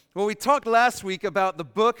Well, we talked last week about the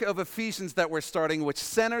book of Ephesians that we're starting, which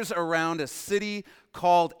centers around a city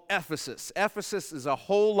called Ephesus. Ephesus is a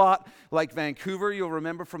whole lot like Vancouver. You'll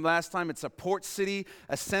remember from last time, it's a port city,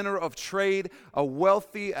 a center of trade, a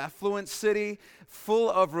wealthy, affluent city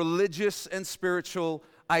full of religious and spiritual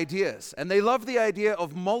ideas. And they love the idea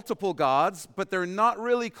of multiple gods, but they're not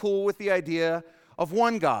really cool with the idea of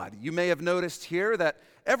one God. You may have noticed here that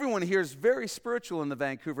everyone here is very spiritual in the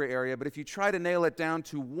Vancouver area, but if you try to nail it down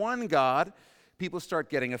to one God, people start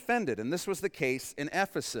getting offended. And this was the case in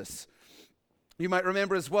Ephesus. You might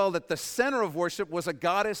remember as well that the center of worship was a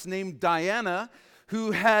goddess named Diana,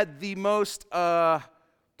 who had the most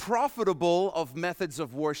profitable of methods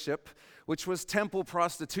of worship, which was temple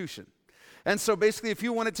prostitution. And so basically, if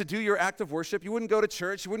you wanted to do your act of worship, you wouldn't go to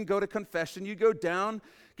church, you wouldn't go to confession, you'd go down,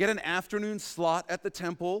 get an afternoon slot at the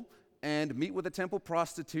temple, and meet with a temple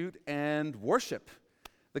prostitute and worship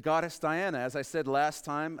the goddess Diana. As I said last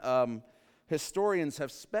time, historians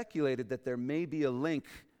have speculated that there may be a link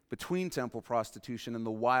between temple prostitution and the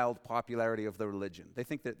wild popularity of the religion. They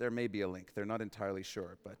think that there may be a link. They're not entirely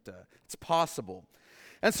sure, but it's possible.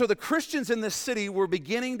 And so the Christians in this city were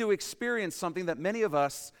beginning to experience something that many of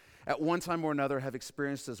us at one time or another have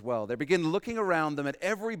experienced as well. They begin looking around them at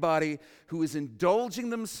everybody who is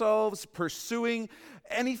indulging themselves, pursuing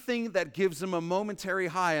anything that gives them a momentary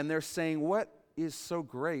high, and they're saying, what is so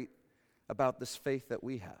great about this faith that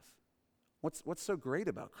we have? What's so great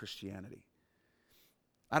about Christianity?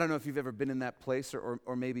 I don't know if you've ever been in that place,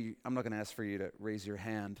 or maybe, I'm not going to ask for you to raise your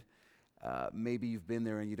hand. Maybe you've been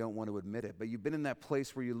there and you don't want to admit it, but you've been in that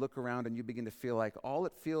place where you look around and you begin to feel like all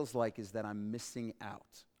it feels like is that I'm missing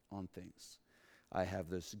out on things. I have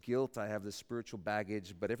this guilt, I have this spiritual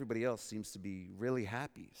baggage, but everybody else seems to be really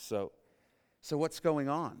happy. So what's going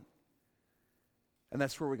on? And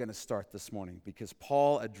that's where we're going to start this morning, because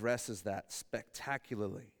Paul addresses that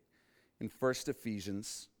spectacularly in 1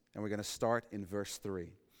 Ephesians, and we're going to start in verse 3.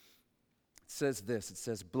 It says this, it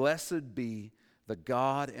says, "Blessed be the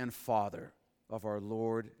God and Father of our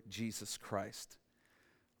Lord Jesus Christ."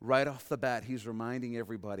 Right off the bat, he's reminding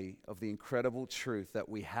everybody of the incredible truth that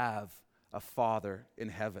we have a Father in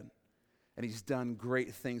heaven. And he's done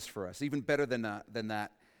great things for us. Even better than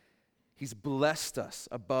that, he's blessed us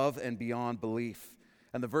above and beyond belief.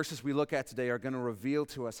 And the verses we look at today are going to reveal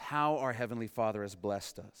to us how our Heavenly Father has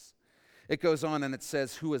blessed us. It goes on and it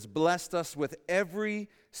says, "Who has blessed us with every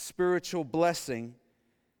spiritual blessing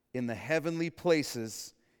in the heavenly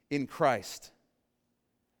places in Christ."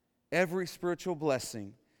 Every spiritual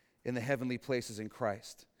blessing in the heavenly places in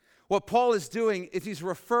Christ. What Paul is doing is he's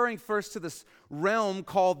referring first to this realm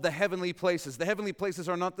called the heavenly places. The heavenly places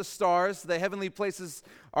are not the stars. The heavenly places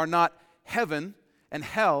are not heaven and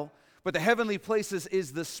hell. But the heavenly places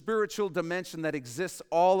is the spiritual dimension that exists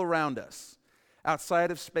all around us,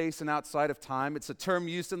 outside of space and outside of time. It's a term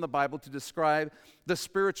used in the Bible to describe the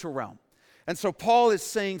spiritual realm. And so Paul is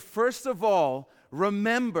saying, first of all,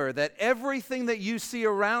 remember that everything that you see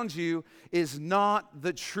around you is not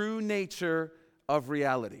the true nature of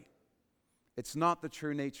reality. It's not the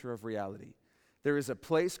true nature of reality. There is a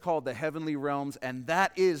place called the heavenly realms, and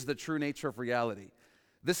that is the true nature of reality.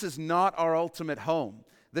 This is not our ultimate home.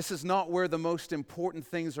 This is not where the most important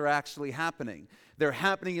things are actually happening. They're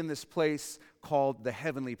happening in this place called the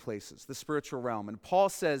heavenly places, the spiritual realm. And Paul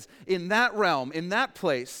says, in that realm, in that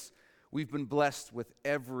place, we've been blessed with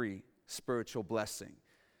every spiritual blessing.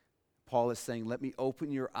 Paul is saying, let me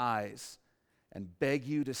open your eyes and beg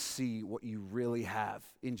you to see what you really have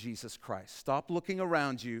in Jesus Christ. Stop looking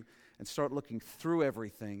around you and start looking through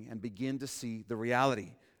everything and begin to see the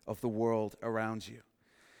reality of the world around you.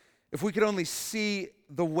 If we could only see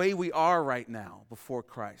the way we are right now before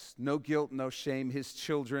Christ, no guilt, no shame, his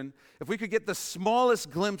children, if we could get the smallest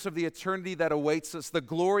glimpse of the eternity that awaits us, the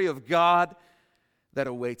glory of God that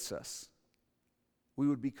awaits us, we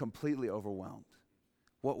would be completely overwhelmed.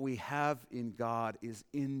 What we have in God is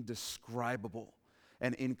indescribable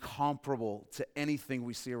and incomparable to anything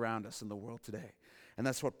we see around us in the world today. And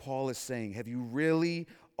that's what Paul is saying. Have you really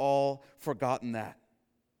all forgotten that?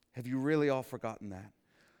 Have you really all forgotten that?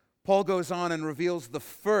 Paul goes on and reveals the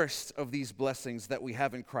first of these blessings that we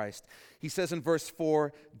have in Christ. He says in verse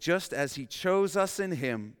 4, just as he chose us in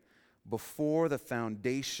him before the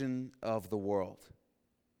foundation of the world.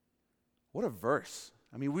 What a verse.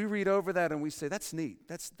 I mean, we read over that and we say, that's neat.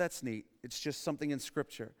 That's neat. It's just something in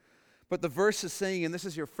Scripture. But the verse is saying, and this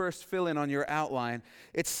is your first fill-in on your outline,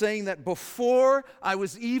 it's saying that before I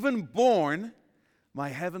was even born, my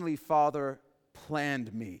Heavenly Father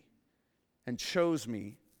planned me and chose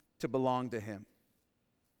me to belong to him.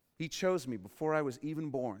 He chose me before I was even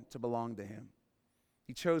born to belong to him.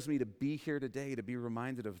 He chose me to be here today to be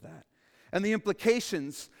reminded of that. And the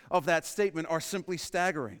implications of that statement are simply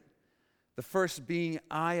staggering. The first being,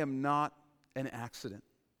 I am not an accident.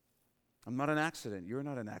 I'm not an accident. You're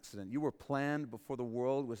not an accident. You were planned before the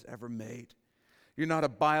world was ever made. You're not a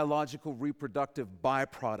biological reproductive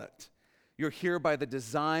byproduct. You're here by the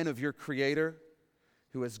design of your Creator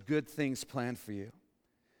who has good things planned for you.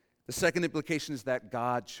 The second implication is that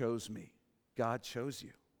God chose me. God chose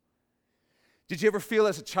you. Did you ever feel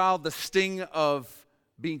as a child the sting of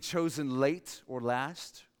being chosen late or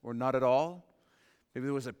last or not at all? Maybe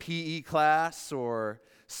there was a PE class or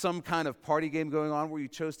some kind of party game going on where you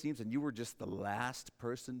chose teams and you were just the last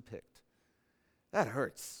person picked. That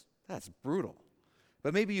hurts. That's brutal.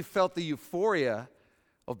 But maybe you felt the euphoria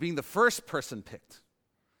of being the first person picked.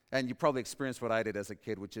 And you probably experienced what I did as a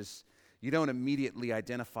kid, which is you don't immediately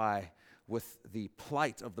identify with the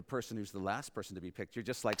plight of the person who's the last person to be picked. You're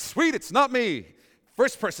just like, sweet, it's not me.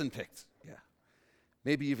 First person picked. Yeah.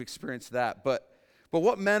 Maybe you've experienced that. But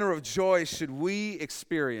what manner of joy should we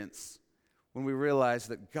experience when we realize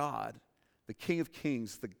that God, the King of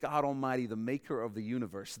Kings, the God Almighty, the maker of the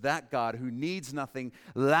universe, that God who needs nothing,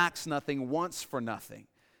 lacks nothing, wants for nothing,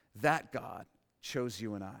 that God chose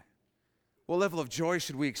you and I? What level of joy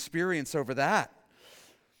should we experience over that?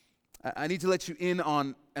 I need to let you in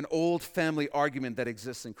on an old family argument that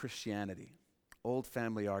exists in Christianity. Old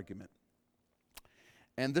family argument.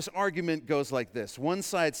 And this argument goes like this. One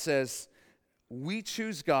side says, we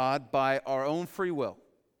choose God by our own free will.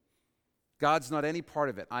 God's not any part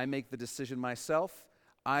of it. I make the decision myself.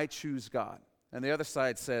 I choose God. And the other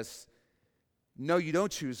side says, no, you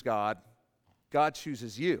don't choose God. God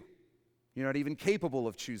chooses you. You're not even capable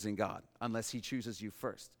of choosing God unless He chooses you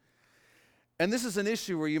first. And this is an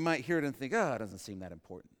issue where you might hear it and think, it doesn't seem that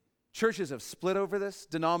important. Churches have split over this.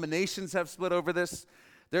 Denominations have split over this.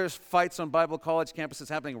 There's fights on Bible college campuses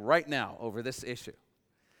happening right now over this issue.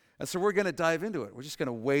 And so we're going to dive into it. We're just going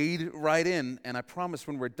to wade right in, and I promise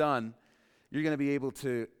when we're done, you're going to be able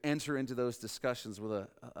to enter into those discussions with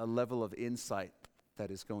a level of insight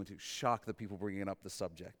that is going to shock the people bringing up the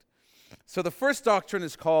subject. So the first doctrine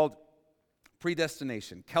is called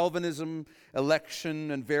predestination, Calvinism,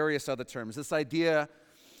 election, and various other terms. This idea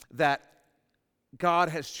that God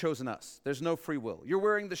has chosen us. There's no free will. You're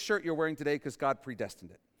wearing the shirt you're wearing today because God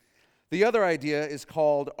predestined it. The other idea is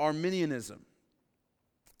called Arminianism.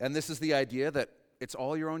 And this is the idea that it's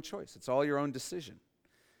all your own choice. It's all your own decision.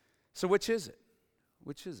 So which is it?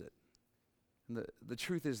 Which is it? And the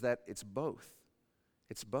truth is that it's both.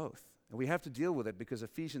 It's both. And we have to deal with it because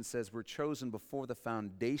Ephesians says we're chosen before the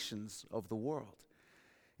foundations of the world.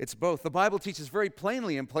 It's both. The Bible teaches very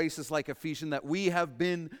plainly in places like Ephesians that we have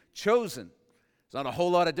been chosen. There's not a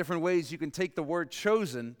whole lot of different ways you can take the word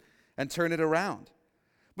chosen and turn it around.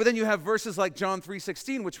 But then you have verses like John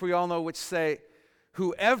 3:16, which we all know, which say,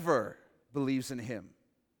 whoever believes in Him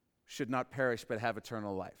should not perish but have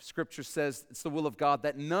eternal life. Scripture says it's the will of God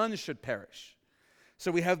that none should perish.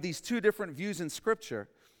 So we have these two different views in Scripture,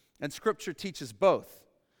 and Scripture teaches both.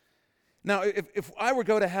 Now, if I were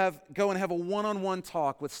go and have a one-on-one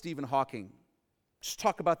talk with Stephen Hawking, just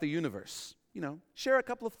talk about the universe, share a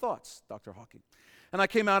couple of thoughts, Dr. Hawking. And I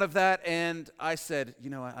came out of that and I said,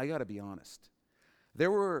 I got to be honest. There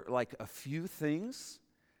were like a few things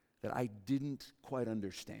that I didn't quite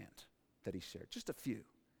understand that he shared, just a few.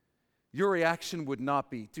 Your reaction would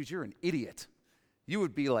not be, dude, you're an idiot. You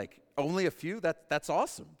would be like, only a few? That's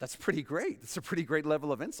awesome. That's pretty great. It's a pretty great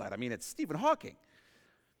level of insight. I mean, it's Stephen Hawking.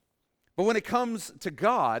 But when it comes to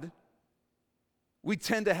God, we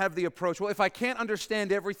tend to have the approach, well, if I can't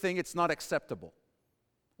understand everything, it's not acceptable.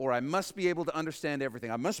 Or I must be able to understand everything.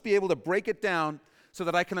 I must be able to break it down so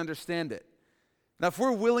that I can understand it. Now, if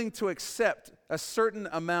we're willing to accept a certain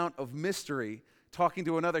amount of mystery talking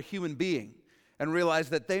to another human being and realize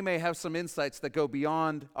that they may have some insights that go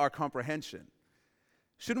beyond our comprehension,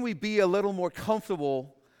 shouldn't we be a little more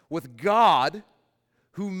comfortable with God,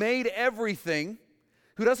 who made everything,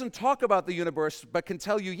 who doesn't talk about the universe but can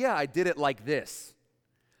tell you, yeah, I did it like this?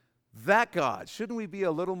 That God, shouldn't we be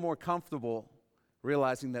a little more comfortable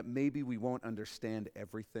realizing that maybe we won't understand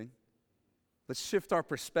everything? Let's shift our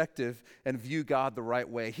perspective and view God the right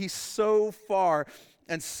way. He's so far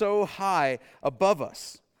and so high above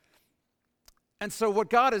us. And so what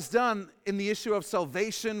God has done in the issue of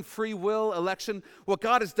salvation, free will, election, what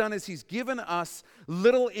God has done is He's given us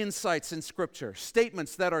little insights in Scripture,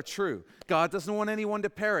 statements that are true. God doesn't want anyone to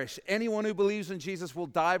perish. Anyone who believes in Jesus will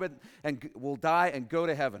die and go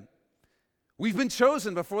to heaven. We've been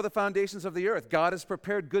chosen before the foundations of the earth. God has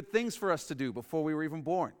prepared good things for us to do before we were even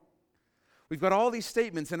born. We've got all these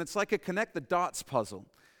statements, and it's like a connect the dots puzzle.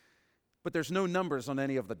 but there's no numbers on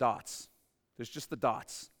any of the dots. There's just the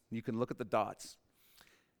dots. You can look at the dots.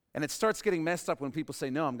 And it starts getting messed up when people say,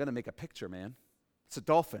 no, I'm going to make a picture, man. It's a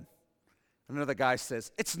dolphin. Another guy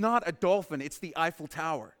says, it's not a dolphin, it's the Eiffel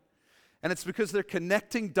Tower. And it's because they're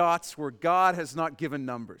connecting dots where God has not given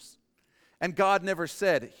numbers. And God never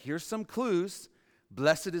said, here's some clues.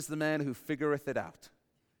 Blessed is the man who figureth it out.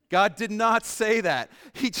 God did not say that.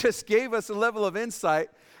 He just gave us a level of insight.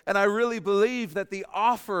 And I really believe that the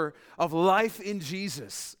offer of life in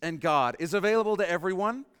Jesus and God is available to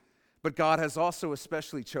everyone. But God has also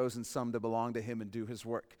especially chosen some to belong to Him and do His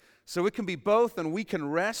work. So it can be both, and we can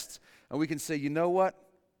rest, and we can say, you know what?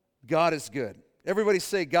 God is good. Everybody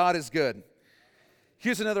say, God is good.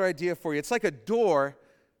 Here's another idea for you. It's like a door,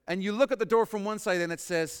 and you look at the door from one side, and it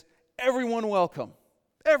says, everyone welcome.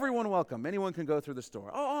 Everyone welcome. Anyone can go through this door.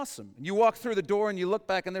 Oh, awesome. And you walk through the door, and you look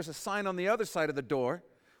back, and there's a sign on the other side of the door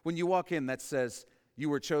when you walk in that says, you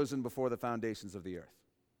were chosen before the foundations of the earth.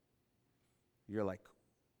 You're like,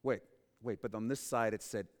 wait, but on this side it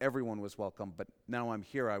said everyone was welcome, but now I'm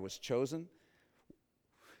here, I was chosen.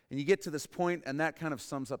 And you get to this point, and that kind of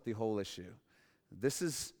sums up the whole issue. This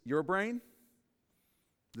is your brain,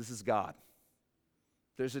 this is God.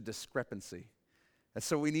 There's a discrepancy. And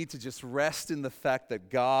so we need to just rest in the fact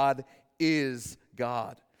that God is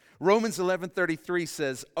God. Romans 11:33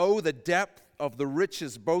 says, oh, the depth of the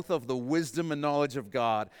riches, both of the wisdom and knowledge of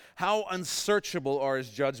God. How unsearchable are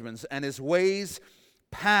His judgments, and His ways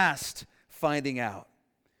past finding out.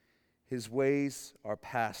 His ways are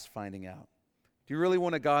past finding out. Do you really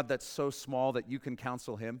want a God that's so small that you can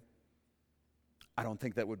counsel Him? I don't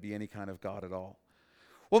think that would be any kind of God at all.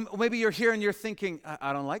 Well, maybe you're here and you're thinking,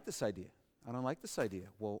 I don't like this idea. I don't like this idea.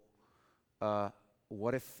 Well,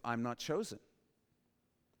 what if I'm not chosen?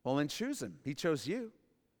 Well, then choose Him. He chose you.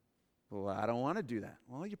 Well, I don't want to do that.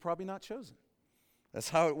 Well, you're probably not chosen. That's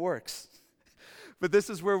how it works. But this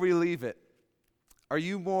is where we leave it. Are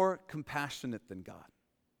you more compassionate than God?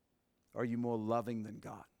 Are you more loving than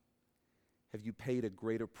God? Have you paid a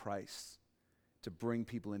greater price to bring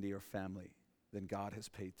people into your family than God has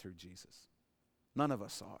paid through Jesus? None of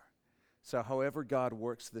us are. So however God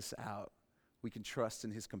works this out, we can trust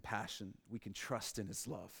in His compassion. We can trust in His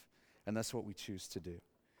love. And that's what we choose to do.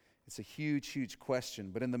 It's a huge, huge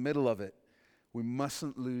question. But in the middle of it, we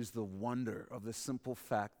mustn't lose the wonder of the simple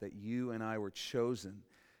fact that you and I were chosen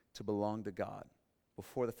to belong to God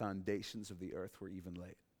before the foundations of the earth were even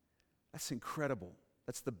laid. That's incredible.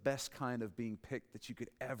 That's the best kind of being picked that you could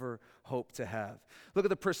ever hope to have. Look at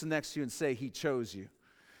the person next to you and say, He chose you.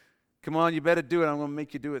 Come on, you better do it. I'm going to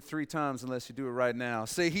make you do it 3 times unless you do it right now.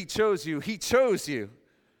 Say, He chose you. He chose you.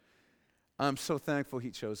 I'm so thankful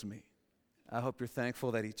He chose me. I hope you're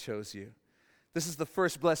thankful that He chose you. This is the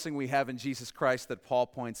first blessing we have in Jesus Christ that Paul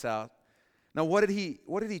points out. Now, what did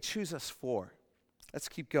he choose us for? Let's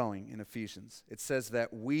keep going in Ephesians. It says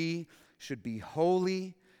that we should be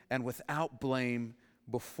holy and without blame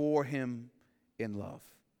before Him in love.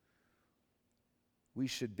 We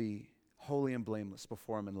should be holy and blameless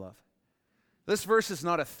before Him in love. This verse is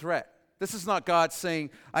not a threat. This is not God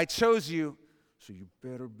saying, I chose you, so you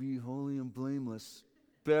better be holy and blameless.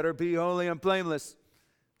 Better be holy and blameless.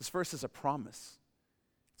 This verse is a promise.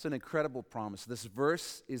 It's an incredible promise. This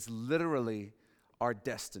verse is literally our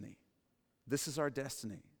destiny. This is our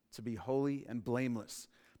destiny, to be holy and blameless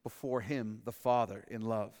before Him, the Father, in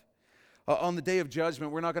love. On the day of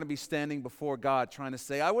judgment, we're not going to be standing before God trying to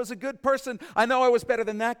say, I was a good person. I know I was better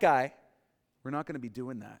than that guy. We're not going to be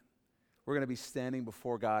doing that. We're going to be standing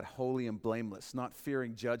before God holy and blameless, not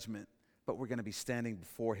fearing judgment, but we're going to be standing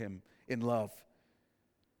before Him in love.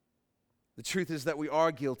 The truth is that we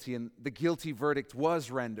are guilty, and the guilty verdict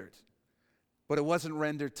was rendered, but it wasn't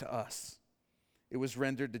rendered to us. It was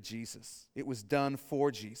rendered to Jesus. It was done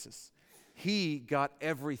for Jesus. He got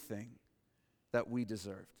everything that we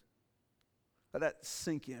deserved. Let that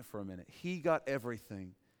sink in for a minute. He got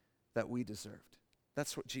everything that we deserved.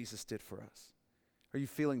 That's what Jesus did for us. Are you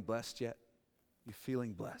feeling blessed yet? You're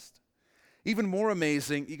feeling blessed. Even more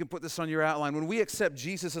amazing, you can put this on your outline. When we accept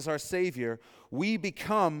Jesus as our Savior, we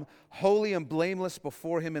become holy and blameless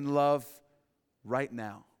before Him in love right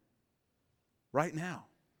now. Right now.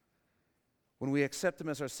 When we accept Him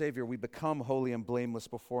as our Savior, we become holy and blameless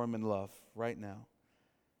before Him in love right now.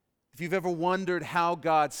 If you've ever wondered how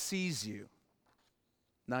God sees you,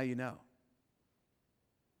 now you know.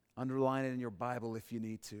 Underline it in your Bible if you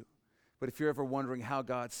need to. But if you're ever wondering how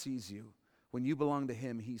God sees you, when you belong to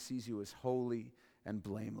Him, He sees you as holy and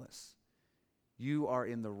blameless. You are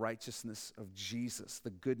in the righteousness of Jesus,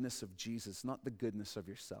 the goodness of Jesus, not the goodness of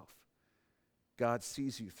yourself. God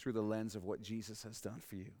sees you through the lens of what Jesus has done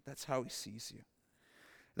for you. That's how He sees you.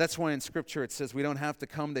 That's why in Scripture it says we don't have to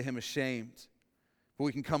come to him ashamed, but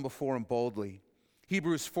we can come before him boldly.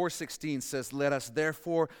 Hebrews 4:16 says, "Let us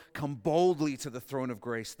therefore come boldly to the throne of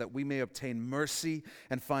grace, that we may obtain mercy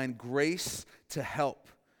and find grace to help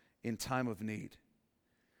in time of need."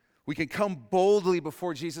 We can come boldly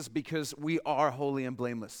before Jesus because we are holy and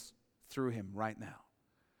blameless through him right now.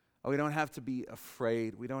 We don't have to be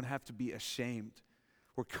afraid. We don't have to be ashamed.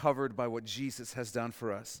 We're covered by what Jesus has done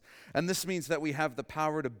for us. And this means that we have the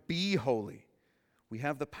power to be holy. We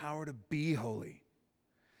have the power to be holy.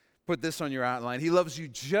 Put this on your outline. He loves you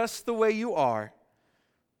just the way you are,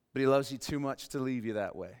 but he loves you too much to leave you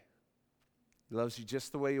that way. He loves you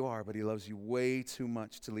just the way you are, but he loves you way too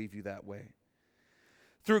much to leave you that way.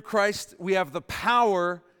 Through Christ, we have the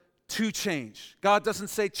power to change. God doesn't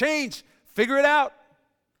say, change, figure it out.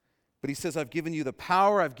 But he says, I've given you the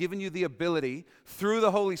power, I've given you the ability through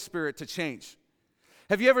the Holy Spirit to change.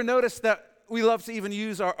 Have you ever noticed that we love to even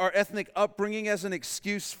use our ethnic upbringing as an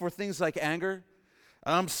excuse for things like anger?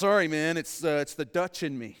 I'm sorry, man, it's the Dutch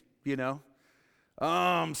in me, you know? Oh,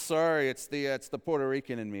 I'm sorry, it's the Puerto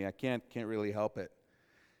Rican in me. I can't really help it.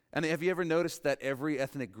 And have you ever noticed that every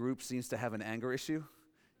ethnic group seems to have an anger issue?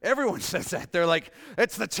 Everyone says that. They're like,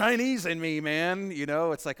 it's the Chinese in me, man. You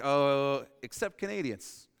know, it's like, oh, except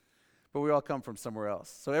Canadians. But we all come from somewhere else.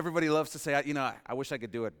 So everybody loves to say, I wish I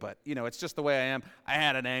could do it, but, it's just the way I am. I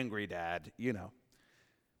had an angry dad,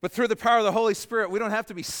 But through the power of the Holy Spirit, we don't have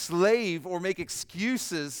to be slave or make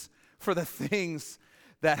excuses for the things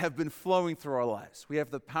that have been flowing through our lives. We have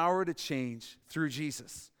the power to change through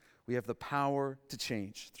Jesus. We have the power to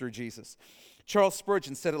change through Jesus. Charles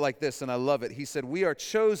Spurgeon said it like this, and I love it. He said, we are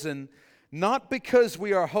chosen not because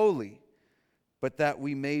we are holy, but that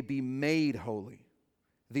we may be made holy.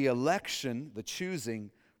 The election, the choosing,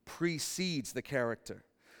 precedes the character.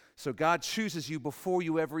 So God chooses you before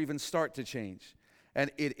you ever even start to change.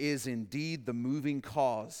 And it is indeed the moving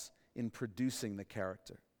cause in producing the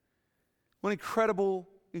character. What an incredible,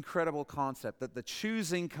 incredible concept that the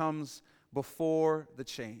choosing comes before the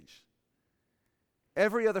change.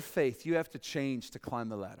 Every other faith, you have to change to climb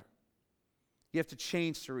the ladder. You have to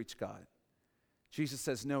change to reach God. Jesus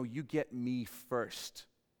says, no, you get me first,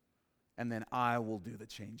 and then I will do the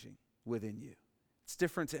changing within you. It's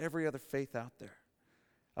different to every other faith out there.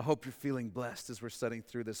 I hope you're feeling blessed as we're studying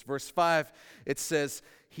through this. Verse 5, it says,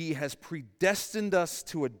 he has predestined us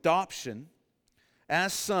to adoption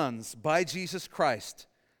as sons by Jesus Christ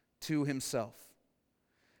to himself.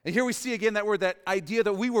 And here we see again that word, that idea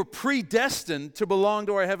that we were predestined to belong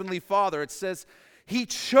to our Heavenly Father. It says, he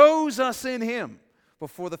chose us in him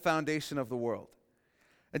before the foundation of the world.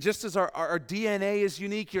 And just as our DNA is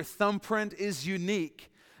unique, your thumbprint is unique,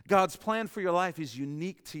 God's plan for your life is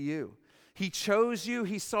unique to you. He chose you.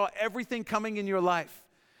 He saw everything coming in your life.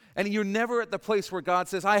 And you're never at the place where God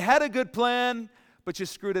says, I had a good plan, but you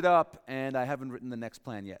screwed it up, and I haven't written the next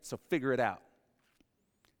plan yet, so figure it out.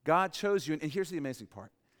 God chose you, and here's the amazing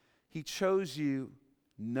part. He chose you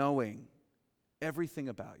knowing everything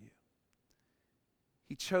about you.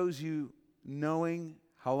 He chose you knowing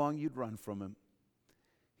how long you'd run from him.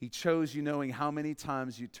 He chose you knowing how many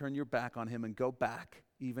times you'd turn your back on him and go back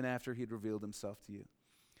even after he'd revealed himself to you.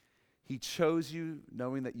 He chose you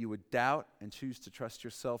knowing that you would doubt and choose to trust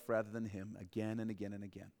yourself rather than him again and again and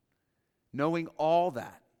again. Knowing all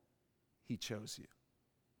that, he chose you.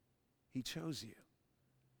 He chose you.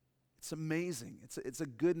 It's amazing. It's a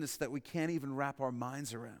goodness that we can't even wrap our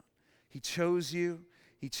minds around. He chose you.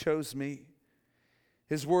 He chose me.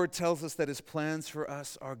 His word tells us that his plans for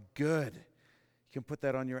us are good. You can put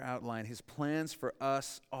that on your outline. His plans for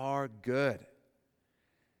us are good.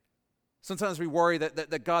 Sometimes we worry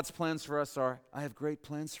that God's plans for us are, I have great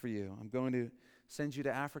plans for you. I'm going to send you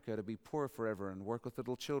to Africa to be poor forever and work with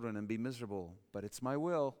little children and be miserable, but it's my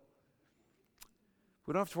will.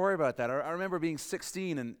 We don't have to worry about that. I remember being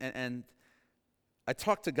 16 and I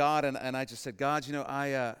talked to God and I just said, God,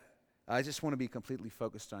 I just want to be completely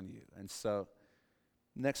focused on you. And so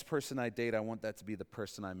next person I date, I want that to be the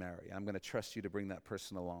person I marry. I'm going to trust you to bring that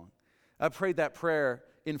person along. I prayed that prayer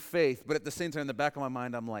in faith, but at the same time, in the back of my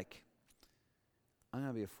mind, I'm like, I'm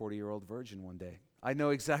going to be a 40-year-old virgin one day. I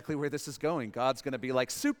know exactly where this is going. God's going to be like,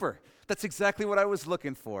 super. That's exactly what I was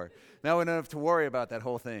looking for. Now I don't have to worry about that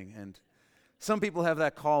whole thing. And some people have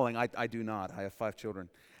that calling. I do not. I have 5 children.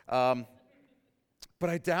 But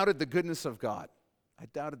I doubted the goodness of God. I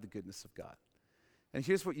doubted the goodness of God. And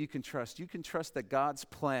here's what you can trust. You can trust that God's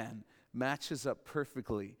plan matches up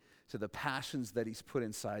perfectly to the passions that he's put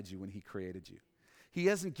inside you when he created you. He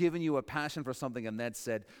hasn't given you a passion for something and then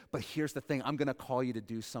said, but here's the thing, I'm going to call you to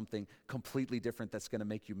do something completely different that's going to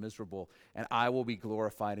make you miserable, and I will be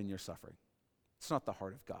glorified in your suffering. It's not the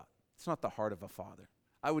heart of God. It's not the heart of a father.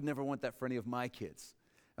 I would never want that for any of my kids.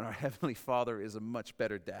 And our Heavenly Father is a much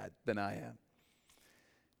better dad than I am.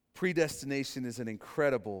 Predestination is an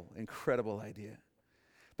incredible, incredible idea.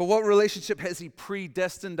 But what relationship has He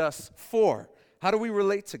predestined us for? How do we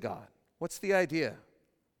relate to God? What's the idea?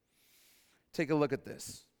 Take a look at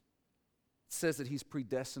this. It says that He's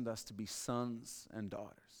predestined us to be sons and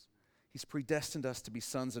daughters. He's predestined us to be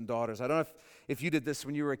sons and daughters. I don't know if you did this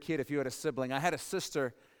when you were a kid, if you had a sibling. I had a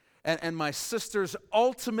sister, and my sister's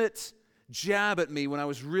ultimate jab at me when I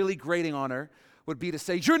was really grating on her would be to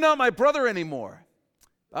say, "You're not my brother anymore."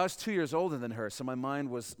 I was 2 years older than her, so my mind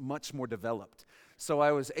was much more developed. So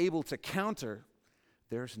I was able to counter,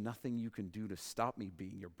 "There's nothing you can do to stop me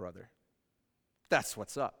being your brother. That's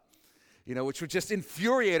what's up." Which would just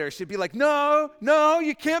infuriate her. She'd be like, no,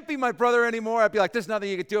 you can't be my brother anymore. I'd be like, "There's nothing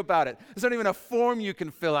you can do about it. There's not even a form you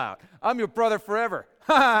can fill out. I'm your brother forever."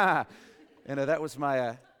 That was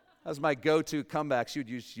my go-to comeback. She would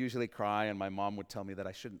usually cry, and my mom would tell me that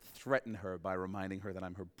I shouldn't threaten her by reminding her that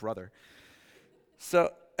I'm her brother.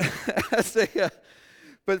 So,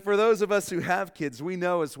 but for those of us who have kids, we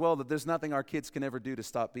know as well that there's nothing our kids can ever do to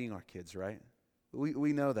stop being our kids, right?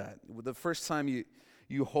 We know that. The first time you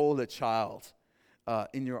hold a child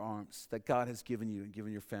in your arms that God has given you and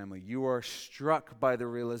given your family, you are struck by the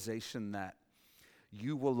realization that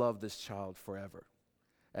you will love this child forever.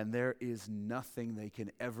 And there is nothing they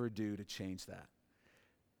can ever do to change that.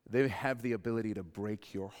 They have the ability to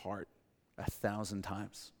break your heart 1,000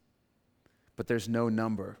 times. But there's no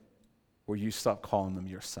number where you stop calling them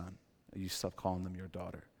your son, or you stop calling them your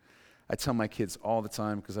daughter. I tell my kids all the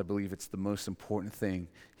time, because I believe it's the most important thing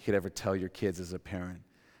you could ever tell your kids as a parent.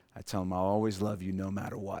 I tell them, "I'll always love you no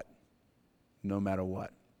matter what." No matter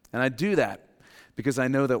what. And I do that because I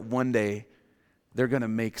know that one day they're going to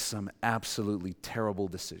make some absolutely terrible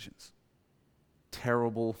decisions.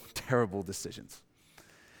 Terrible, terrible decisions.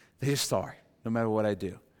 They just are, no matter what I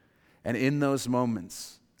do. And in those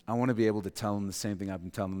moments, I want to be able to tell them the same thing I've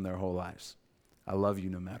been telling them their whole lives. I love you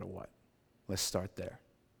no matter what. Let's start there.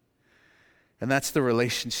 And that's the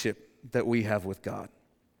relationship that we have with God.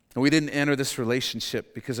 And we didn't enter this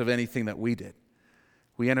relationship because of anything that we did.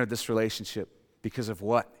 We entered this relationship because of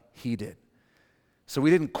what He did. So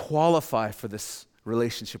we didn't qualify for this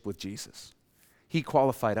relationship with Jesus. He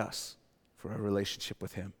qualified us for a relationship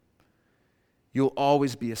with Him. You'll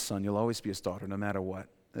always be a son. You'll always be His daughter, no matter what.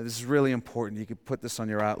 Now, this is really important. You could put this on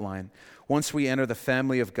your outline. Once we enter the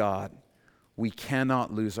family of God, we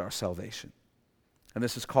cannot lose our salvation. And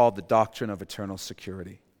this is called the doctrine of eternal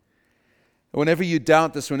security. Whenever you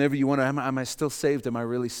doubt this, whenever you wonder, am I still saved? Am I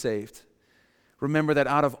really saved? Remember that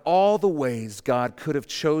out of all the ways God could have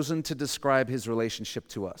chosen to describe His relationship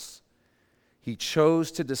to us, He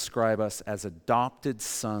chose to describe us as adopted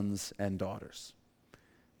sons and daughters,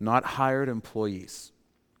 not hired employees,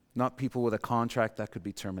 not people with a contract that could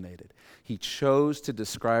be terminated. He chose to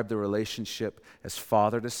describe the relationship as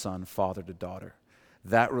father to son, father to daughter.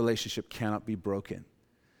 That relationship cannot be broken.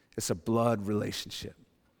 It's a blood relationship.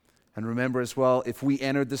 And remember as well, if we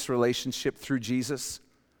entered this relationship through Jesus,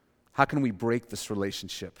 how can we break this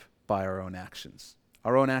relationship? By our own actions.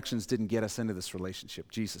 Our own actions didn't get us into this relationship.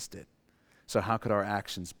 Jesus did. So how could our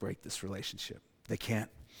actions break this relationship? They can't.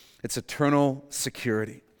 It's eternal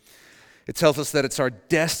security. It tells us that it's our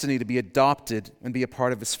destiny to be adopted and be a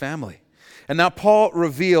part of His family. And now Paul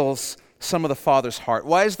reveals some of the Father's heart.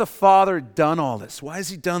 Why has the Father done all this? Why has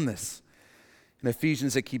He done this? In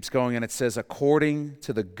Ephesians, it keeps going and it says, according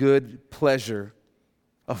to the good pleasure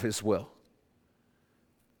of His will.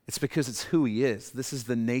 It's because it's who He is. This is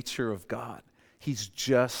the nature of God. He's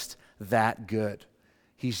just that good.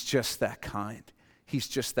 He's just that kind. He's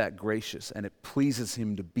just that gracious, and it pleases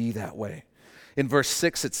Him to be that way. In verse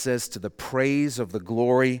 6, it says, to the praise of the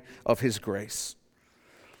glory of His grace.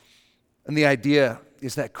 And the idea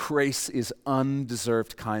is that grace is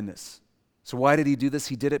undeserved kindness. So why did He do this?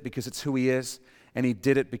 He did it because it's who He is, and He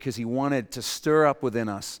did it because He wanted to stir up within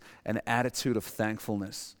us an attitude of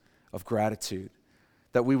thankfulness, of gratitude,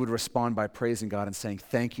 that we would respond by praising God and saying,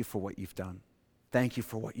 thank you for what you've done. Thank you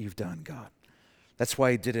for what you've done, God. That's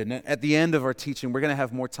why He did it. And at the end of our teaching, we're going to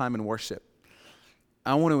have more time in worship.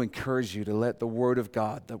 I want to encourage you to let the Word of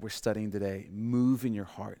God that we're studying today move in your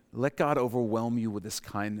heart. Let God overwhelm you with His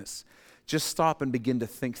kindness. Just stop and begin to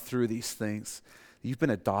think through these things. You've been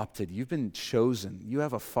adopted. You've been chosen. You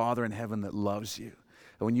have a Father in heaven that loves you.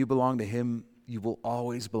 And when you belong to Him, you will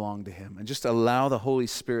always belong to Him. And just allow the Holy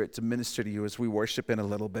Spirit to minister to you as we worship in a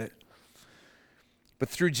little bit. But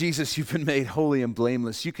through Jesus, you've been made holy and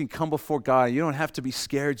blameless. You can come before God. You don't have to be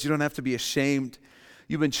scared. You don't have to be ashamed.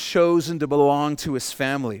 You've been chosen to belong to His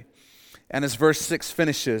family. And as verse 6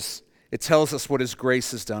 finishes, it tells us what his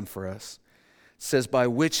grace has done for us. It says, by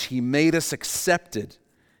which he made us accepted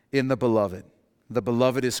in the beloved. The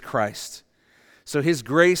beloved is Christ. So his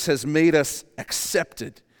grace has made us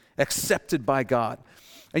accepted by God.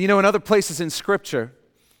 And in other places in Scripture,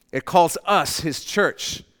 it calls us, his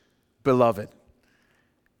church, beloved.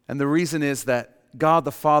 And the reason is that God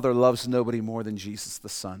the Father loves nobody more than Jesus the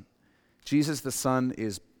Son. Jesus the Son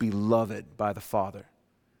is beloved by the Father.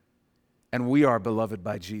 And we are beloved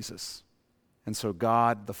by Jesus. And so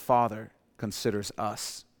God the Father considers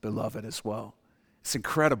us beloved as well. It's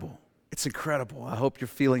incredible. It's incredible. I hope you're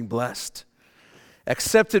feeling blessed.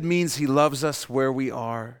 Accepted means he loves us where we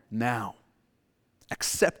are now.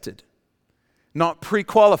 Accepted. Not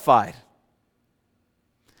pre-qualified.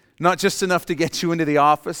 Not just enough to get you into the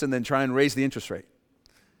office and then try and raise the interest rate.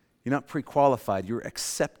 You're not pre-qualified. You're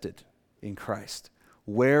accepted in Christ.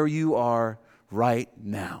 Where you are right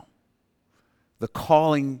now. The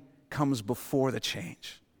calling comes before the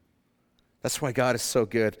change. That's why God is so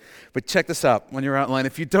good. But check this out when you're outlined.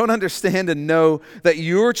 If you don't understand and know that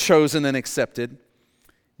you're chosen and accepted,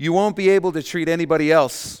 you won't be able to treat anybody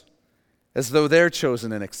else as though they're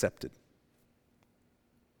chosen and accepted.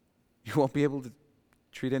 You won't be able to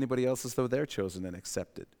treat anybody else as though they're chosen and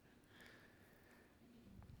accepted.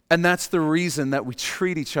 And that's the reason that we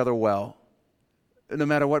treat each other well, no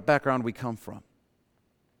matter what background we come from.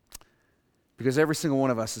 Because every single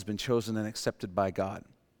one of us has been chosen and accepted by God.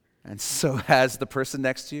 And so has the person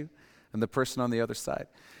next to you and the person on the other side.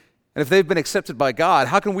 And if they've been accepted by God,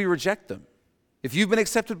 how can we reject them? If you've been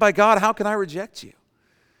accepted by God, how can I reject you?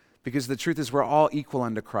 Because the truth is we're all equal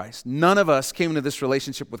under Christ. None of us came into this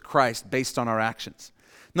relationship with Christ based on our actions.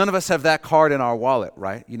 None of us have that card in our wallet,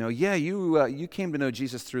 right? You came to know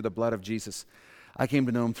Jesus through the blood of Jesus. I came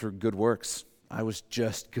to know him through good works. I was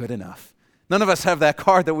just good enough. None of us have that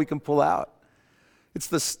card that we can pull out. It's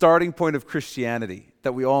the starting point of Christianity,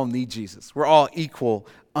 that we all need Jesus. We're all equal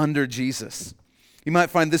under Jesus. You might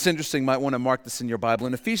find this interesting, might want to mark this in your Bible.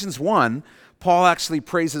 In Ephesians 1, Paul actually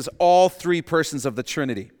praises all three persons of the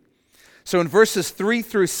Trinity. So in verses 3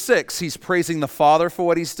 through 6, he's praising the Father for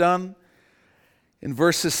what he's done. In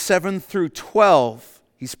verses 7 through 12,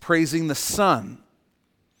 he's praising the Son.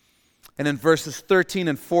 And in verses 13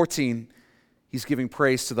 and 14, he's giving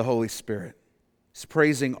praise to the Holy Spirit. He's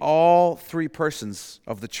praising all three persons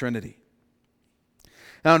of the Trinity.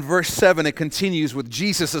 Now in verse 7, it continues with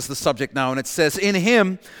Jesus as the subject now, and it says, in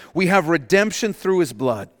him we have redemption through his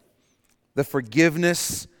blood, the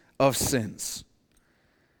forgiveness of sins.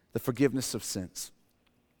 The forgiveness of sins.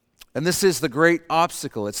 And this is the great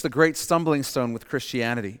obstacle. It's the great stumbling stone with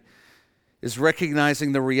Christianity, is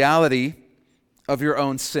recognizing the reality of your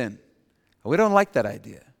own sin. We don't like that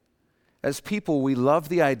idea. As people, we love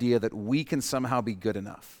the idea that we can somehow be good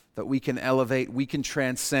enough, that we can elevate, we can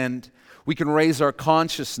transcend, we can raise our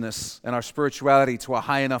consciousness and our spirituality to a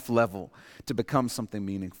high enough level to become something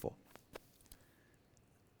meaningful.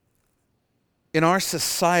 In our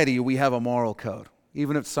society, we have a moral code.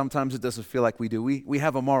 Even if sometimes it doesn't feel like we do, we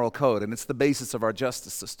have a moral code, and it's the basis of our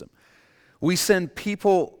justice system. We send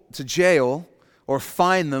people to jail or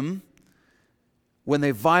fine them when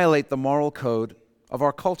they violate the moral code of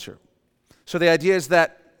our culture. So the idea is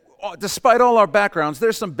that despite all our backgrounds,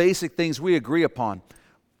 there's some basic things we agree upon.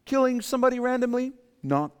 Killing somebody randomly,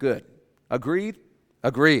 not good. Agreed?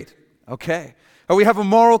 Agreed. Okay. Or we have a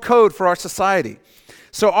moral code for our society.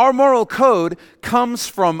 So our moral code comes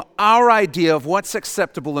from our idea of what's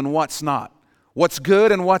acceptable and what's not, what's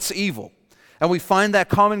good and what's evil. And we find that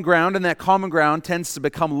common ground, and that common ground tends to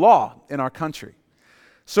become law in our country.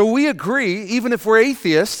 So we agree, even if we're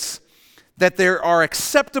atheists, that there are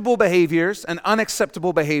acceptable behaviors and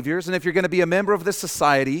unacceptable behaviors, and if you're going to be a member of this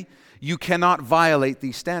society, you cannot violate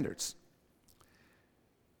these standards.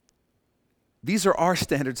 These are our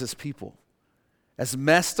standards as people. As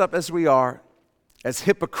messed up as we are, as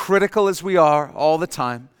hypocritical as we are all the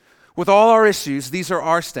time, with all our issues, these are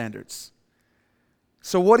our standards.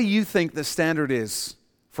 So what do you think the standard is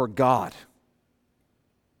for God,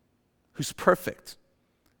 who's perfect,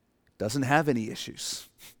 doesn't have any issues,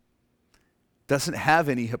 doesn't have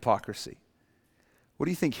any hypocrisy? What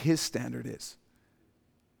do you think his standard is?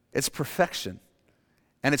 It's perfection.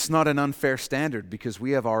 And it's not an unfair standard, because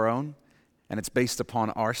we have our own, and it's based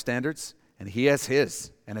upon our standards, and he has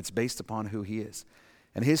his, and it's based upon who he is.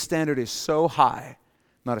 And his standard is so high,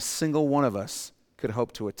 not a single one of us could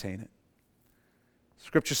hope to attain it.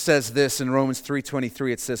 Scripture says this in Romans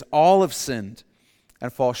 3:23. It says, all have sinned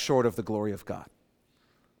and fall short of the glory of God.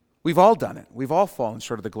 We've all done it. We've all fallen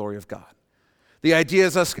short of the glory of God. The idea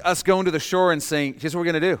is us going to the shore and saying, here's what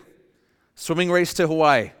we're going to do. Swimming race to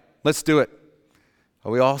Hawaii. let's do it.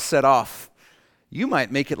 We all set off. You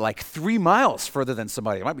might make it like 3 miles further than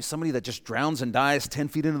somebody. It might be somebody that just drowns and dies 10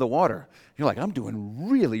 feet into the water. You're like, I'm doing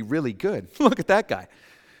really, really good. Look at that guy.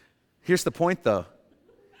 Here's the point, though.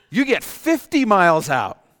 You get 50 miles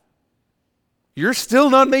out. You're still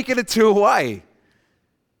not making it to Hawaii.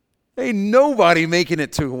 Ain't nobody making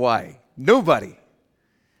it to Hawaii. Nobody.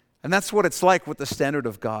 And that's what it's like with the standard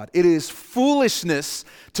of God. It is foolishness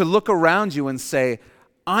to look around you and say,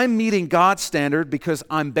 I'm meeting God's standard because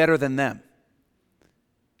I'm better than them.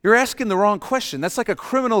 You're asking the wrong question. That's like a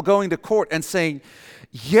criminal going to court and saying,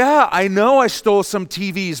 yeah, I know I stole some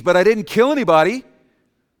TVs, but I didn't kill anybody.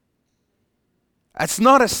 That's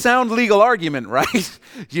not a sound legal argument, right?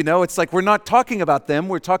 It's like we're not talking about them,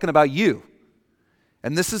 we're talking about you.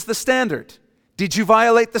 And this is the standard. Did you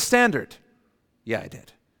violate the standard? Yeah, I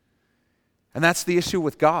did. And that's the issue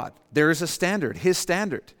with God. There is a standard, His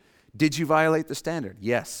standard. Did you violate the standard?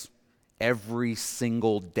 Yes. Every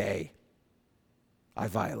single day, I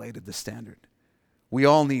violated the standard. We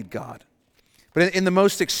all need God. But in the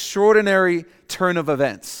most extraordinary turn of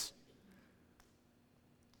events,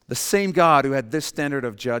 the same God who had this standard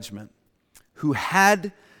of judgment, who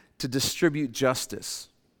had to distribute justice,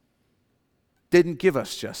 didn't give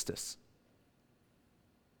us justice.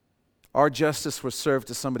 Our justice was served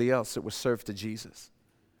to somebody else. It was served to Jesus.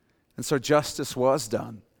 And so justice was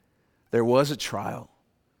done. There was a trial.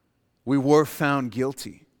 We were found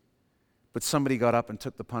guilty. But somebody got up and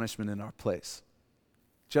took the punishment in our place.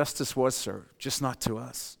 Justice was served, just not to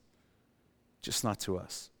us. Just not to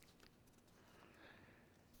us.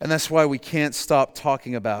 And that's why we can't stop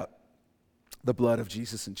talking about the blood of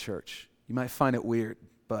Jesus in church. You might find it weird,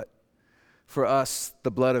 but for us,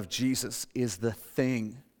 the blood of Jesus is the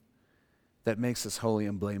thing that makes us holy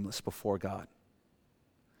and blameless before God.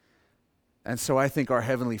 And so I think our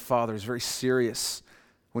Heavenly Father is very serious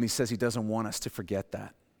when He says He doesn't want us to forget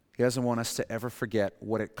that. He doesn't want us to ever forget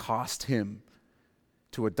what it cost Him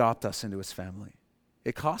to adopt us into His family.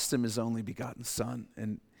 It cost Him His only begotten Son.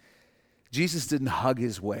 And Jesus didn't hug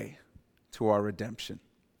His way to our redemption.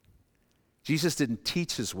 Jesus didn't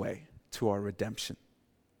teach His way to our redemption.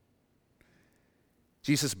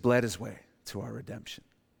 Jesus bled His way to our redemption.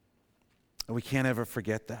 And we can't ever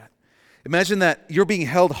forget that. Imagine that you're being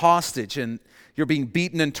held hostage and you're being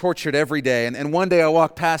beaten and tortured every day. And one day I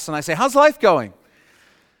walk past and I say, how's life going?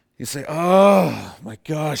 You say, oh my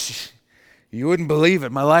gosh, you wouldn't believe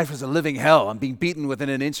it. My life is a living hell. I'm being beaten within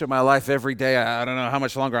an inch of my life every day. I don't know how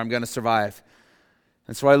much longer I'm going to survive.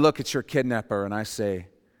 And so I look at your kidnapper and I say,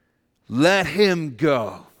 let him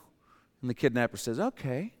go. And the kidnapper says,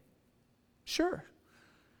 okay, sure.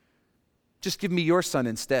 Just give me your son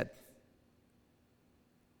instead.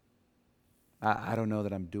 I don't know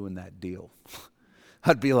that I'm doing that deal.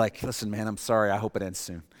 I'd be like, listen, man, I'm sorry. I hope it ends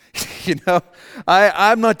soon.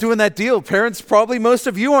 I'm not doing that deal. Parents, probably most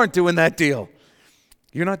of you aren't doing that deal.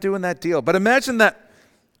 You're not doing that deal. But imagine that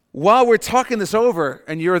while we're talking this over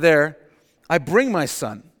and you're there, I bring my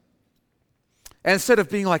son. And instead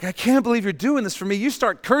of being like, I can't believe you're doing this for me, you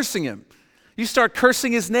start cursing him. You start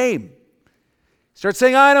cursing his name. Start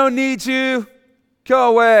saying, I don't need you.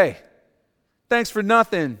 Go away. Thanks for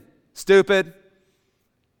nothing, stupid.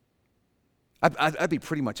 I'd be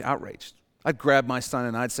pretty much outraged. I'd grab my son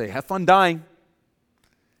and I'd say, have fun dying.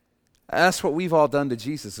 That's what we've all done to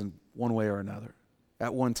Jesus in one way or another,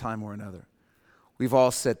 at one time or another. We've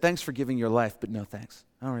all said, thanks for giving your life, but no thanks.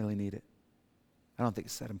 I don't really need it. I don't think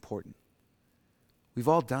it's that important. We've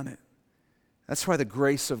all done it. That's why the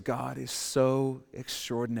grace of God is so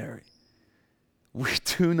extraordinary. We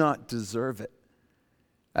do not deserve it.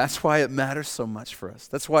 That's why it matters so much for us.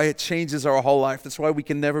 That's why it changes our whole life. That's why we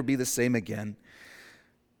can never be the same again.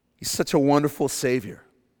 He's such a wonderful Savior.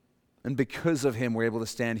 And because of Him, we're able to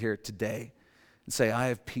stand here today and say, I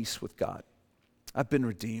have peace with God. I've been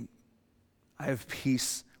redeemed. I have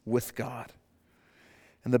peace with God.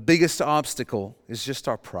 And the biggest obstacle is just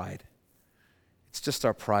our pride. It's just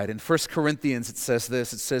our pride. In 1 Corinthians, it says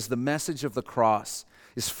this. It says, the message of the cross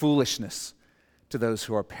is foolishness to those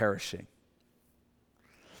who are perishing.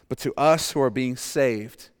 But to us who are being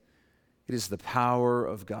saved, it is the power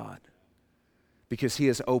of God, because He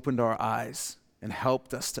has opened our eyes and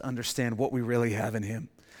helped us to understand what we really have in Him.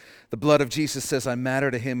 The blood of Jesus says, I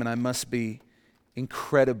matter to Him and I must be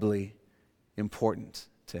incredibly important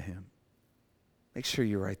to Him. Make sure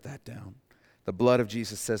you write that down. The blood of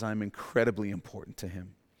Jesus says, I'm incredibly important to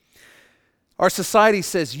Him. Our society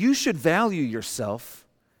says you should value yourself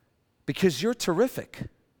because you're terrific.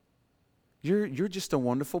 You're just a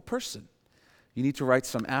wonderful person. You need to write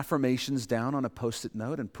some affirmations down on a Post-it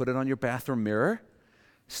note and put it on your bathroom mirror.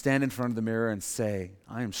 stand in front of the mirror and say,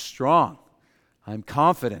 I am strong, I'm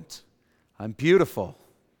confident, I'm beautiful,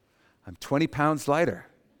 I'm 20 pounds lighter.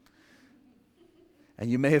 And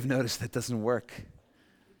you may have noticed that doesn't work.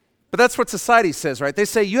 But that's what society says, right? They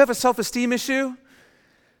say, you have a self-esteem issue?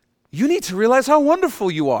 You need to realize how wonderful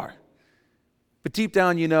you are. But deep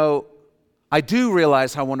down, you know, I do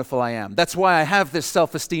realize how wonderful I am. That's why I have this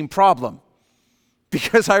self-esteem problem.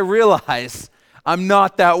 Because I realize I'm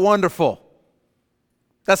not that wonderful.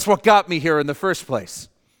 That's what got me here in the first place.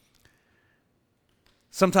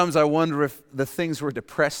 Sometimes I wonder if the things we're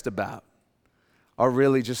depressed about are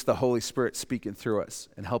really just the Holy Spirit speaking through us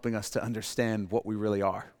and helping us to understand what we really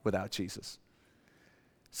are without Jesus.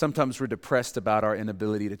 Sometimes we're depressed about our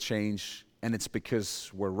inability to change, and it's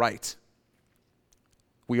because we're right.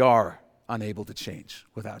 We are unable to change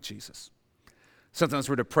without Jesus. Sometimes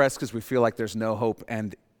we're depressed because we feel like there's no hope,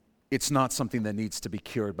 and it's not something that needs to be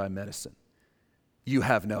cured by medicine. You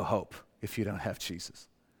have no hope if you don't have Jesus.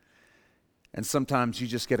 And sometimes you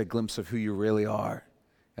just get a glimpse of who you really are,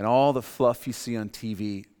 and all the fluff you see on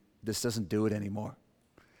TV, this doesn't do it anymore.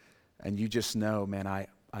 And you just know, man, I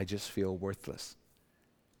just feel worthless.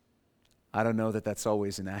 I don't know that that's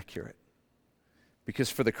always inaccurate. Because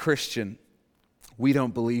for the Christian, we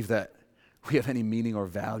don't believe that we have any meaning or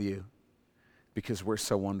value because we're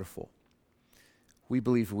so wonderful. We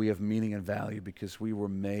believe we have meaning and value because we were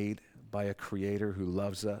made by a creator who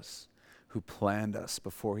loves us, who planned us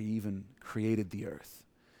before he even created the earth.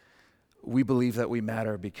 We believe that we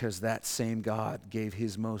matter because that same God gave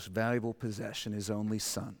his most valuable possession, his only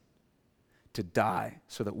son, to die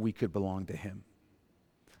so that we could belong to him.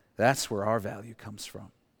 That's where our value comes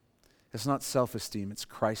from. It's not self-esteem, it's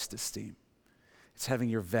Christ esteem. It's having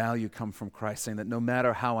your value come from Christ, saying that no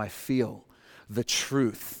matter how I feel, the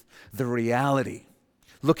truth, the reality,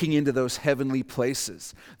 looking into those heavenly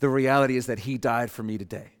places, the reality is that he died for me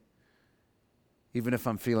today. Even if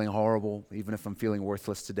I'm feeling horrible, even if I'm feeling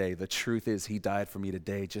worthless today, the truth is he died for me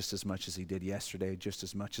today just as much as he did yesterday, just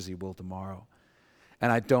as much as he will tomorrow.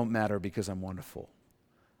 And I don't matter because I'm wonderful.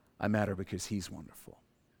 I matter because he's wonderful.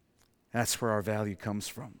 That's where our value comes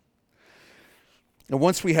from. And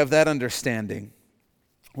once we have that understanding,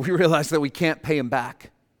 we realize that we can't pay him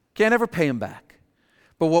back. Can't ever pay him back.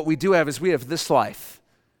 But what we do have is we have this life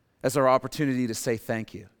as our opportunity to say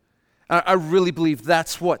thank you. I really believe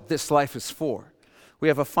that's what this life is for. We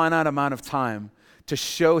have a finite amount of time to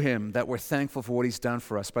show him that we're thankful for what he's done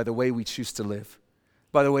for us by the way we choose to live,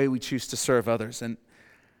 by the way we choose to serve others. And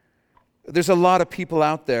there's a lot of people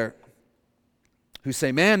out there who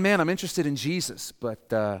say, man, I'm interested in Jesus,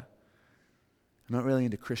 but I'm not really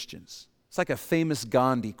into Christians. It's like a famous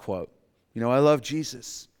Gandhi quote. You know, I love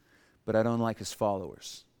Jesus, but I don't like his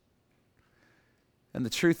followers. And the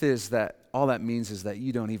truth is that all that means is that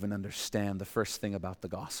you don't even understand the first thing about the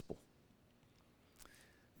gospel.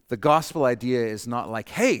 The gospel idea is not like,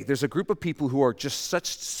 hey, there's a group of people who are just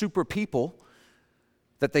such super people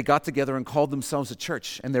that they got together and called themselves a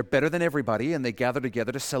church, and they're better than everybody, and they gather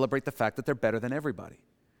together to celebrate the fact that they're better than everybody.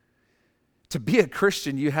 To be a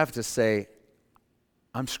Christian, you have to say,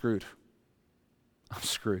 I'm screwed. I'm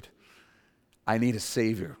screwed. I need a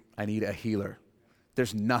savior. I need a healer.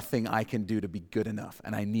 There's nothing I can do to be good enough,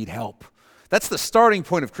 and I need help. That's the starting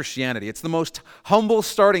point of Christianity. It's the most humble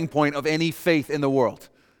starting point of any faith in the world.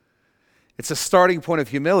 It's a starting point of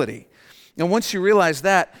humility. And once you realize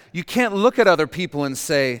that, you can't look at other people and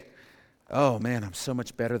say, oh man, I'm so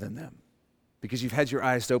much better than them, because you've had your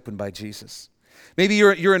eyes opened by Jesus. Maybe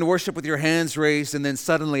you're in worship with your hands raised, and then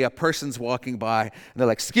suddenly a person's walking by, and they're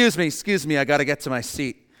like, excuse me, I got to get to my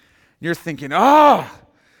seat. And you're thinking, I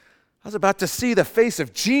was about to see the face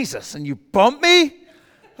of Jesus, and you bump me?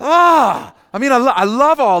 I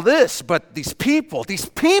love all this, but these people,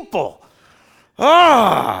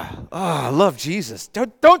 I love Jesus.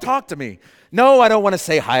 Don't talk to me. No, I don't want to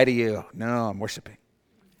say hi to you. No, I'm worshiping.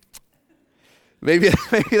 Maybe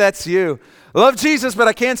that's you. I love Jesus, but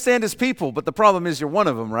I can't stand his people. But the problem is you're one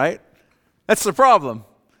of them, right? That's the problem.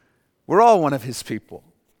 We're all one of his people.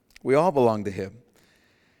 We all belong to him.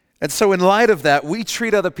 And so in light of that, we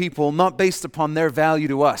treat other people not based upon their value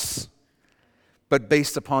to us, but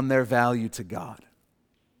based upon their value to God.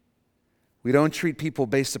 We don't treat people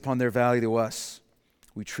based upon their value to us.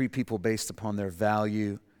 We treat people based upon their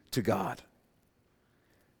value to God.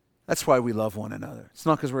 That's why we love one another. It's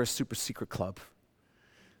not because we're a super secret club,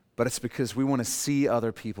 but it's because we want to see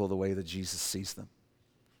other people the way that Jesus sees them.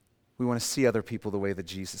 We want to see other people the way that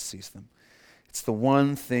Jesus sees them. It's the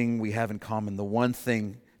one thing we have in common, the one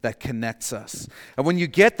thing that connects us. And when you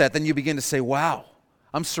get that, then you begin to say, wow,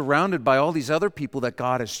 I'm surrounded by all these other people that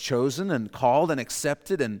God has chosen and called and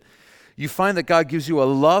accepted, and You find that God gives you a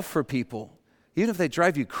love for people, even if they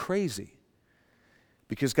drive you crazy,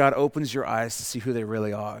 because God opens your eyes to see who they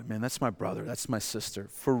really are. Man, that's my brother, that's my sister,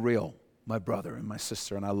 for real, my brother and my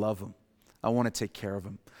sister, and I love them. I want to take care of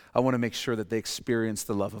them. I want to make sure that they experience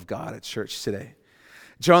the love of God at church today.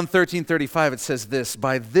 John 13:35, it says this,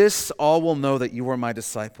 "By this all will know that you are my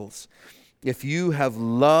disciples, if you have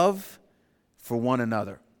love for one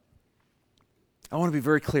another." I want to be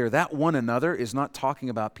very clear, that one another is not talking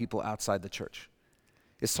about people outside the church.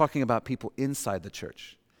 It's talking about people inside the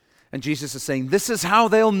church. And Jesus is saying, this is how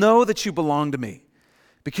they'll know that you belong to me,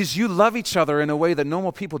 because you love each other in a way that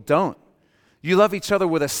normal people don't. You love each other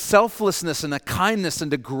with a selflessness and a kindness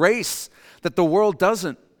and a grace that the world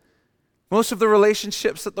doesn't. Most of the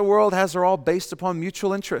relationships that the world has are all based upon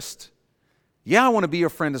mutual interest. Yeah, I want to be your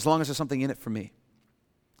friend as long as there's something in it for me.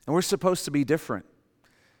 And we're supposed to be different.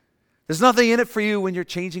 There's nothing in it for you when you're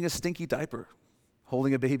changing a stinky diaper,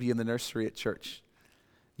 holding a baby in the nursery at church.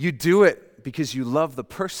 You do it because you love the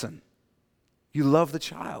person. You love the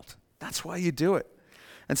child. That's why you do it.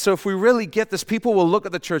 And so if we really get this, people will look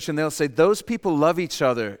at the church and they'll say, those people love each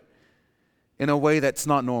other in a way that's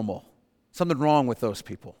not normal. Something wrong with those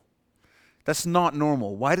people. That's not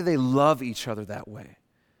normal. Why do they love each other that way?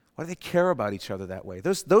 Why do they care about each other that way?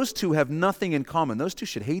 Those two have nothing in common. Those two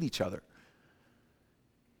should hate each other.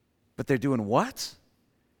 But they're doing what?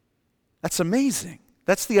 That's amazing.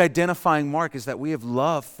 That's the identifying mark, is that we have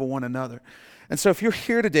love for one another. And so if you're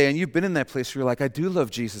here today and you've been in that place where you're like, I do love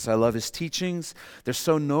Jesus. I love his teachings. They're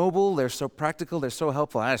so noble. They're so practical. They're so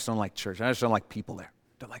helpful. I just don't like church. I just don't like people there.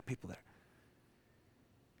 Don't like people there.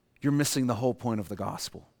 You're missing the whole point of the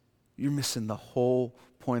gospel. You're missing the whole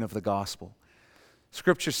point of the gospel.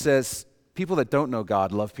 Scripture says people that don't know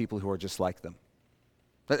God love people who are just like them.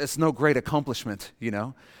 It's no great accomplishment, you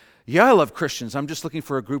know. Yeah, I love Christians. I'm just looking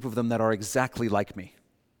for a group of them that are exactly like me.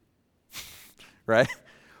 Right?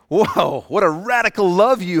 Whoa, what a radical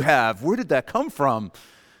love you have. Where did that come from?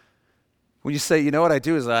 When you say, you know what I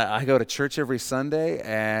do is I go to church every Sunday,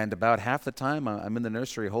 and about half the time I'm in the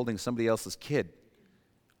nursery holding somebody else's kid.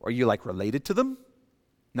 Are you like related to them?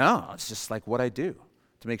 No, it's just like what I do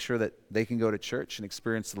to make sure that they can go to church and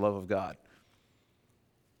experience the love of God.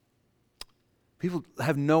 People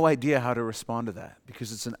have no idea how to respond to that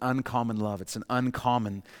because it's an uncommon love. It's an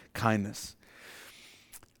uncommon kindness.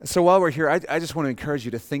 So while we're here, I just want to encourage you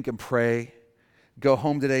to think and pray. Go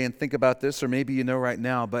home today and think about this, or maybe you know right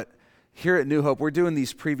now, but here at New Hope, we're doing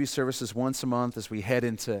these preview services once a month as we head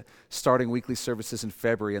into starting weekly services in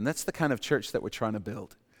February, and that's the kind of church that we're trying to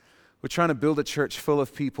build. We're trying to build a church full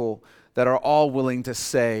of people that are all willing to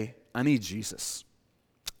say, I need Jesus.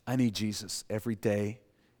 I need Jesus every day,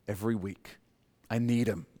 every week. I need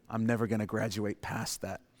him. I'm never going to graduate past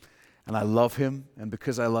that. And I love him, and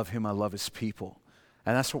because I love him, I love his people.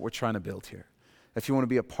 And that's what we're trying to build here. If you want to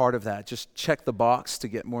be a part of that, just check the box to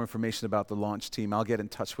get more information about the launch team. I'll get in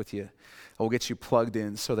touch with you. I will get you plugged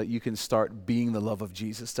in so that you can start being the love of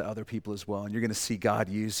Jesus to other people as well, and you're going to see God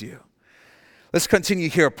use you. Let's continue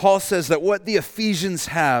here. Paul says that what the Ephesians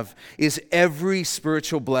have is every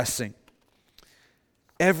spiritual blessing.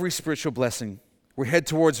 Every spiritual blessing. We head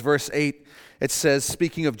towards verse 8. It says,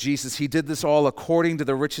 speaking of Jesus, he did this all according to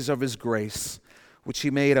the riches of his grace, which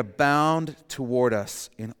he made abound toward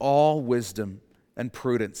us in all wisdom and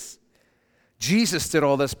prudence. Jesus did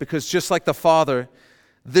all this because just like the Father,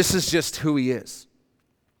 this is just who he is.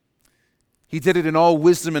 He did it in all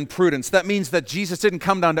wisdom and prudence. That means that Jesus didn't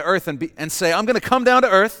come down to earth and say, I'm going to come down to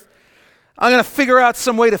earth. I'm going to figure out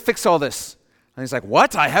some way to fix all this. And he's like,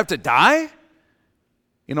 what? I have to die?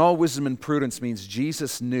 In all wisdom and prudence means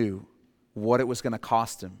Jesus knew what it was going to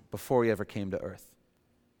cost him before he ever came to earth.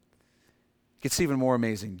 It gets even more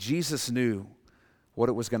amazing. Jesus knew what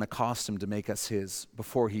it was going to cost him to make us his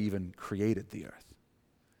before he even created the earth,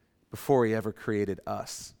 before he ever created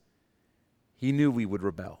us. He knew we would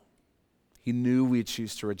rebel. He knew we'd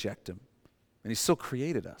choose to reject him. And he still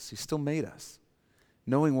created us. He still made us,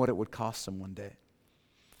 knowing what it would cost him one day.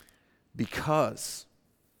 Because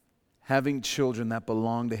having children that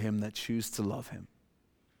belong to him, that choose to love him,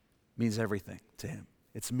 means everything to him.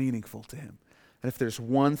 It's meaningful to him. And if there's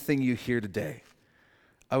one thing you hear today,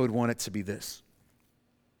 I would want it to be this.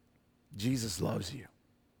 Jesus loves you.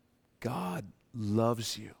 God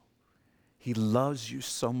loves you. He loves you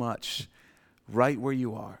so much right where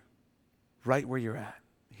you are, right where you're at.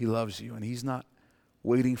 He loves you, and he's not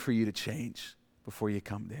waiting for you to change before you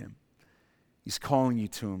come to him. He's calling you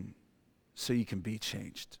to him so you can be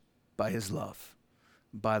changed by his love,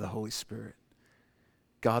 by the Holy Spirit.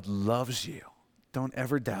 God loves you. Don't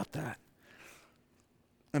ever doubt that.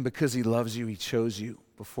 And because he loves you, he chose you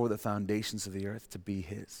before the foundations of the earth to be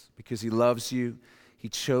his. Because he loves you, he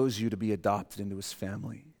chose you to be adopted into his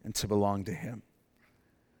family and to belong to him.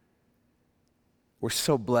 We're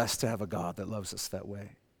so blessed to have a God that loves us that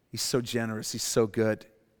way. He's so generous. He's so good.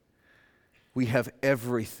 We have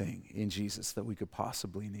everything in Jesus that we could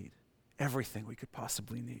possibly need. Everything we could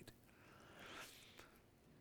possibly need.